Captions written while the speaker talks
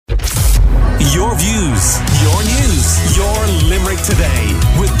Your views, your news, your Limerick Today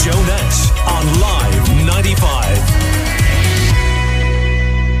with Joe Nash on Live 95.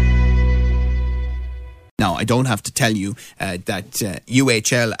 Now, I don't have to tell you that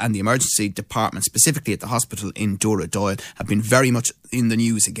UHL and the emergency department, specifically at the hospital in Dooradoyle, have been very much in the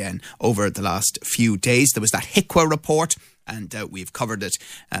news again over the last few days. There was that HIQA report, and we've covered it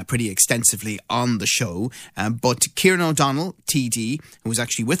pretty extensively on the show. But Kieran O'Donnell, TD, who was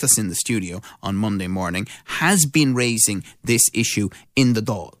actually with us in the studio on Monday morning, has been raising this issue in the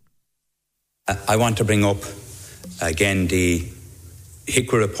Dáil. I want to bring up again the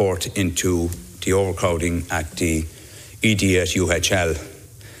HIQA report into the overcrowding at the ED at UHL.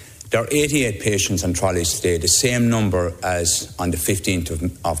 There are 88 patients on trolleys today, the same number as on the 15th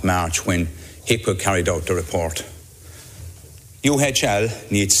of March when HIQA carried out the report.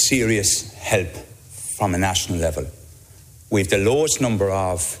 UHL needs serious help from a national level. We've the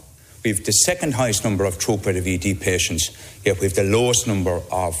second highest number of throughput of ED patients, yet we've the lowest number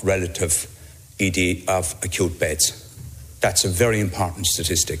of relative ED of acute beds. That's a very important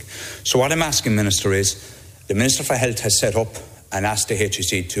statistic. So what I'm asking, Minister, is the Minister for Health has set up and asked the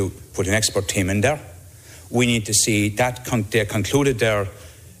HSE to put an expert team in there. We need to see that they concluded their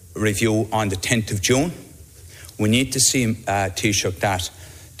review on the 10th of June. We need to see, Taoiseach, that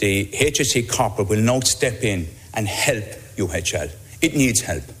the HSE corporate will now step in and help UHL. It needs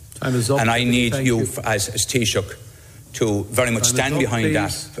help. Time is up. And I need you, as Taoiseach, to very much stand behind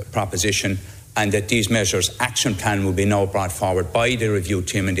that proposition, and that these measures, action plan, will be now brought forward by the review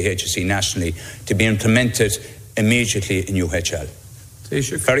team and the HSE nationally to be implemented immediately in UHL.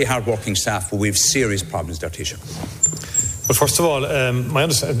 Taoiseach. Very hard-working staff, but we have serious problems there, Taoiseach. Well, first of all, my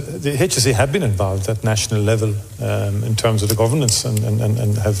understanding, the HSE have been involved at national level in terms of the governance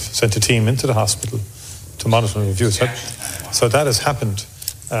and have sent a team into the hospital to monitor and review. So that has happened.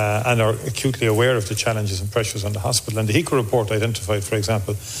 And are acutely aware of the challenges and pressures on the hospital. And the HIQA report identified, for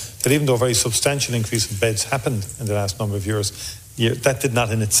example, that even though a very substantial increase in beds happened in the last number of years, that did not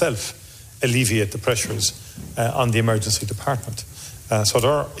in itself alleviate the pressures on the emergency department. So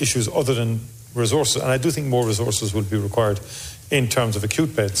there are issues other than resources, and I do think more resources will be required in terms of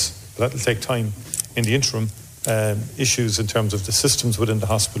acute beds, but that will take time. In the interim, issues in terms of the systems within the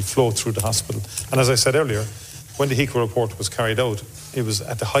hospital flow through the hospital. And as I said earlier, when the HIQA report was carried out, it was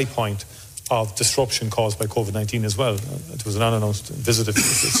at the high point of disruption caused by COVID-19 as well. It was an unannounced visit,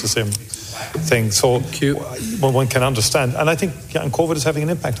 it's the same thing. So one can understand. And I think and COVID is having an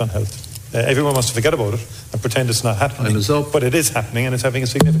impact on health. Everyone wants to forget about it and pretend it's not happening. But it is happening, and it's having a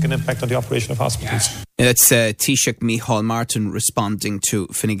significant impact on the operation of hospitals. That's Taoiseach Micheál Martin responding to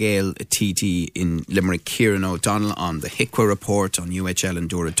Fine Gael TD in Limerick, Kieran O'Donnell, on the HIQA report on UHL and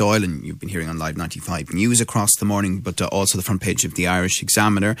Dooradoyle. And you've been hearing on Live 95 News across the morning, but also the front page of the Irish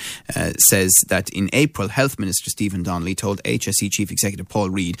Examiner says that in April, Health Minister Stephen Donnelly told HSE Chief Executive Paul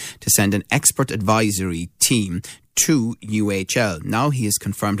Reid to send an expert advisory team to UHL. Now he has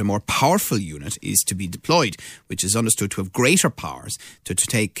confirmed a more powerful unit is to be deployed, which is understood to have greater powers to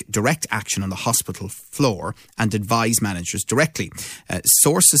take direct action on the hospital floor and advise managers directly.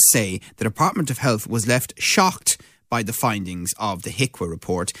 Sources say the Department of Health was left shocked by the findings of the HIQA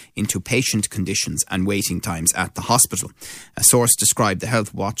report into patient conditions and waiting times at the hospital. A source described the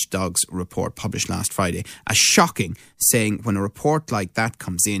Health Watchdog's report published last Friday as shocking, saying when a report like that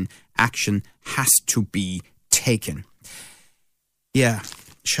comes in, action has to be taken. Yeah,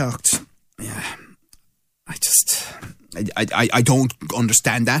 shocked. Yeah, I don't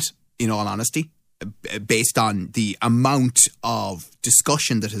understand that, in all honesty, based on the amount of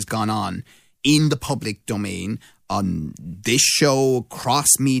discussion that has gone on in the public domain, on this show,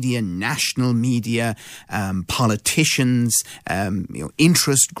 cross media, national media, politicians,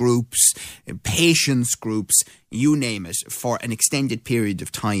 interest groups, patients groups, you name it, for an extended period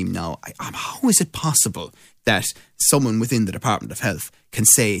of time now. How is it possible that someone within the Department of Health can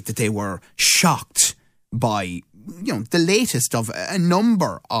say that they were shocked by the latest of a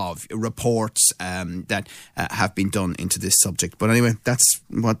number of reports that have been done into this subject? But anyway, that's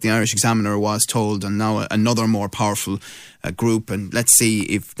what the Irish Examiner was told, and now another more powerful group, and let's see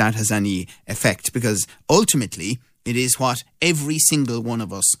if that has any effect, because ultimately it is what every single one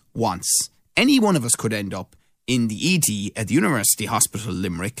of us wants. Any one of us could end up in the ED at the University Hospital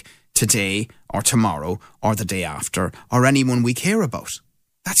Limerick today or tomorrow or the day after, or anyone we care about.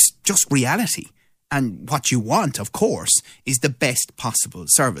 That's just reality. And what you want, of course, is the best possible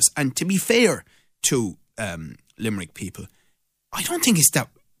service. And to be fair to Limerick people, I don't think it's that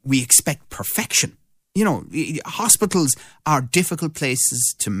we expect perfection. Hospitals are difficult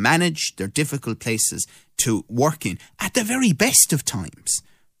places to manage. They're difficult places to work in at the very best of times.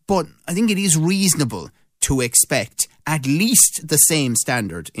 But I think it is reasonable to expect at least the same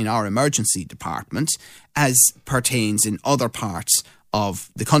standard in our emergency department as pertains in other parts of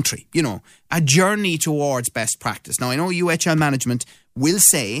the country. You know, a journey towards best practice. Now, I know UHL management will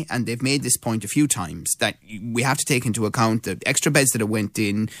say, and they've made this point a few times, that we have to take into account the extra beds that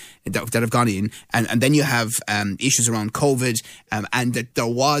have gone in, and then you have issues around COVID, and that there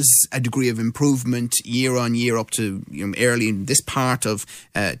was a degree of improvement year on year up to early in this part of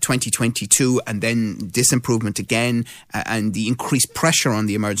 2022, and then this improvement again, and the increased pressure on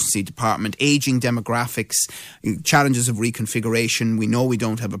the emergency department, ageing demographics, challenges of reconfiguration. We know we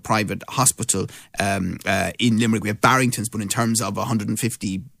don't have a private hospital in Limerick. We have Barrington's, but in terms of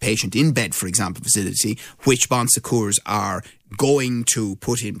 150 patient in bed, for example, facility, which Bon Secours are going to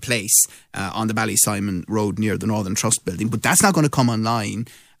put in place on the Ballysimon Road near the Northern Trust building. But that's not going to come online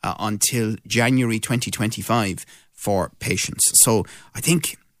until January 2025 for patients. So I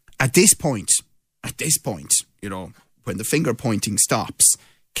think at this point, you know, when the finger pointing stops,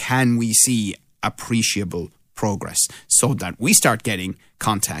 can we see appreciable progress so that we start getting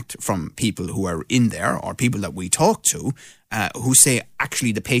contact from people who are in there or people that we talk to who say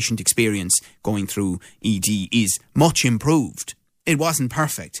actually the patient experience going through ED is much improved. It wasn't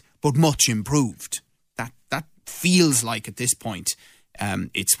perfect, but much improved. That feels like at this point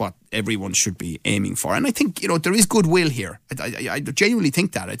it's what everyone should be aiming for. And I think, you know, there is goodwill here. I genuinely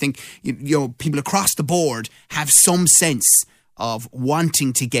think that. I think, you know, people across the board have some sense of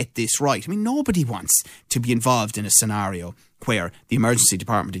wanting to get this right. I mean, nobody wants to be involved in a scenario where the emergency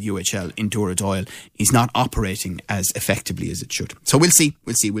department at UHL in Dooradoyle is not operating as effectively as it should. So we'll see.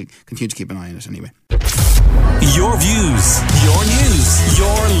 We'll continue to keep an eye on it anyway. Your views, your news,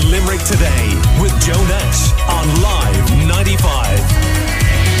 your Limerick Today with Joe Nash on Live 95.